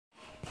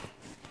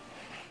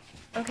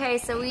Okay,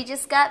 so we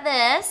just got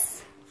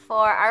this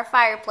for our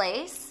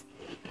fireplace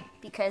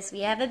because we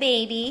have a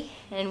baby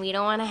and we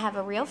don't want to have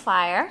a real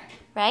fire,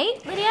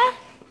 right, Lydia?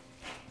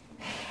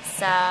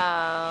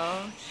 So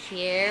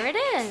here it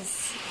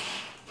is.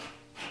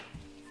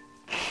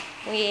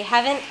 We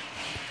haven't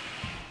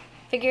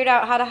figured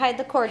out how to hide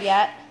the cord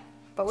yet,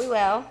 but we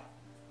will.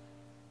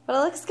 But it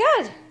looks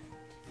good.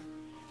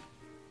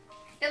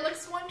 It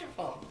looks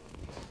wonderful.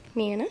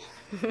 Nana?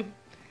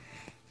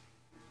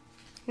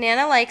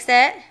 Nana likes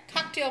it.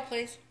 Cocktail,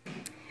 please.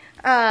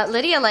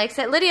 Lydia likes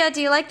it. Lydia,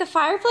 do you like the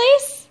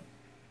fireplace?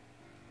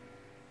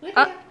 Lydia.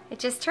 Oh, it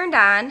just turned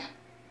on.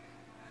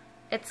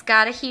 It's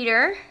got a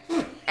heater,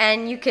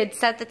 and you could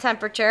set the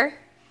temperature.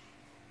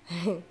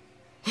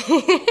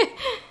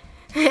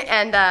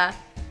 And,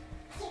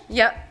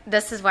 yep,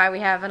 this is why we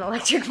have an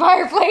electric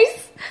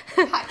fireplace.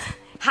 Hot.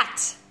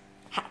 Hot.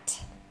 Hot.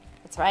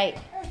 That's right.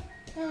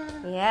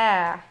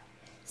 Yeah.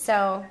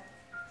 So,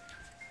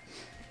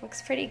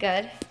 looks pretty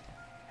good.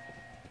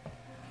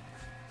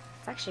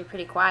 It's actually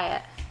pretty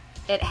quiet.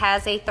 It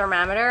has a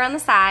thermometer on the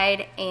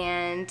side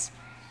and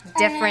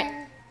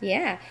different,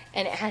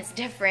 and it has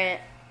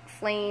different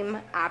flame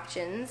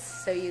options,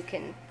 so you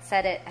can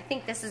set it. I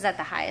think this is at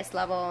the highest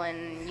level,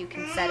 and you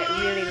can set it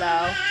really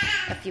low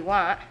if you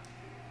want.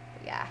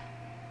 But yeah,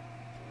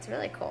 it's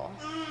really cool.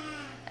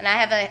 And I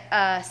have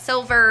a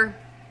silver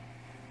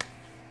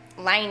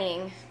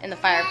lining in the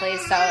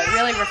fireplace, so it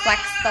really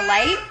reflects the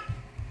light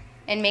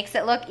and makes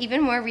it look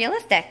even more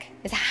realistic.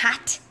 It's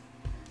hot.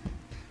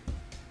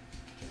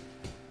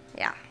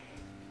 Yeah.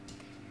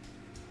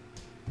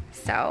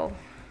 So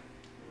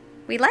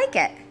we like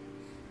it.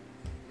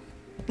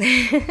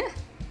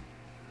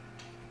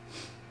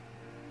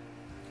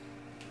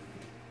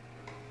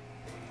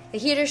 The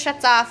heater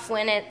shuts off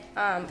when it,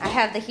 I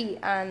have the heat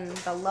on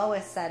the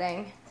lowest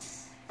setting,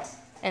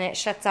 and it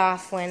shuts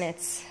off when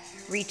it's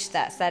reached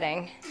that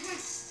setting.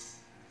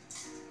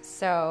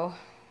 So,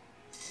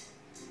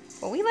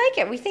 well, we like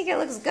it. We think it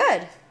looks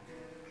good.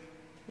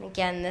 And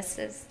again, this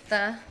is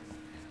the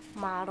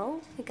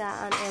model we got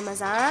on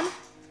Amazon.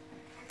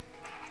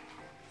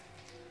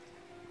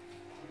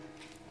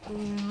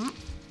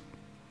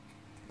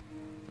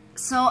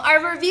 So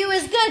our review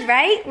is good,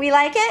 right? We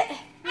like it?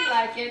 We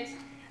like it.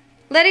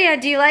 Lydia,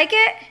 do you like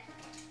it?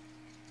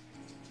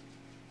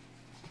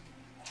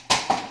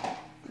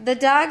 The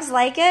dogs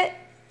like it.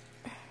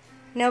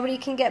 Nobody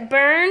can get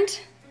burned.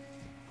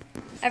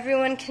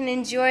 Everyone can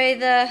enjoy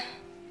the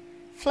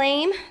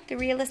flame, the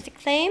realistic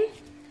flame.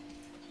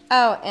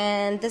 Oh,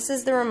 and this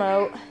is the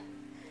remote.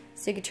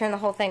 So you can turn the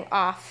whole thing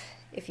off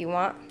if you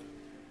want.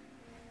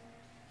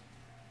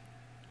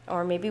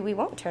 Or maybe we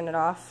won't turn it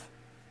off.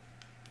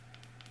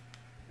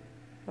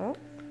 Oh.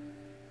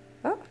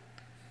 Oh.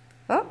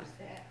 Oh.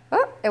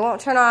 Oh, it won't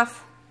turn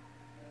off.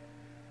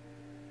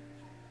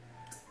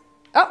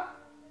 Oh,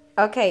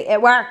 okay,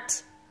 it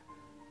worked.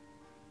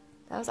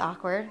 That was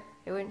awkward.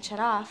 It wouldn't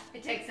shut off.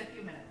 It takes a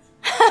few minutes.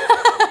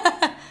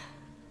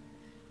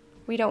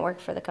 We don't work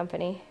for the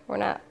company. We're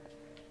not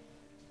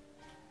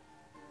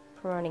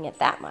promoting it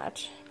that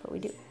much, but we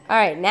do. All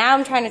right, now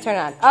I'm trying to turn it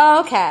on.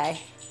 Oh,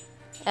 okay.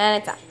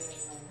 And it's on.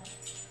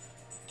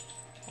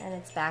 And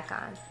it's back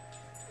on.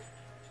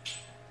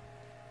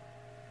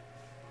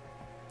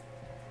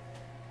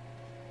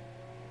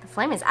 The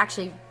flame is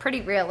actually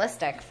pretty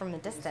realistic from the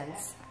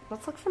distance.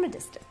 Let's look from a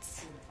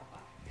distance.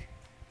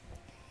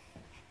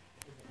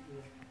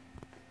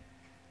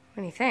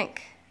 What do you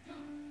think?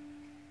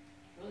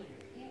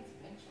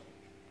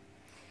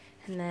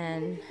 And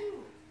then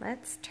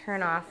let's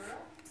turn off.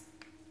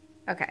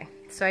 Okay,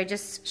 so I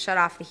just shut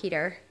off the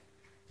heater.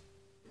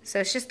 So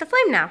it's just the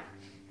flame now.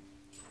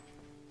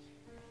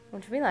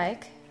 Which we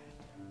like.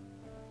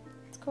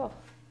 It's cool.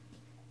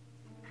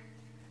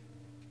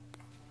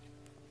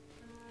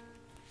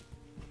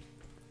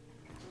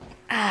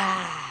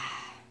 Ah.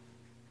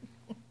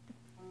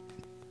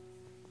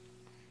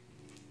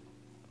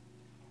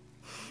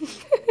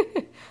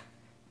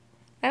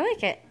 I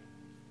like it.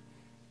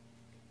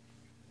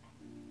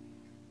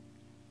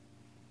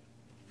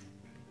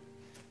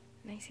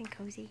 Nice and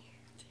cozy.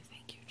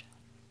 Thank you,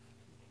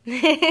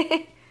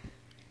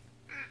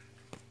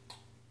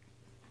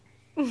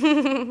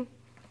 John.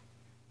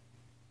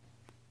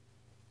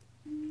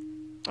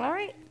 All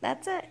right,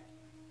 that's it.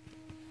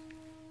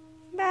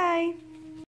 Bye.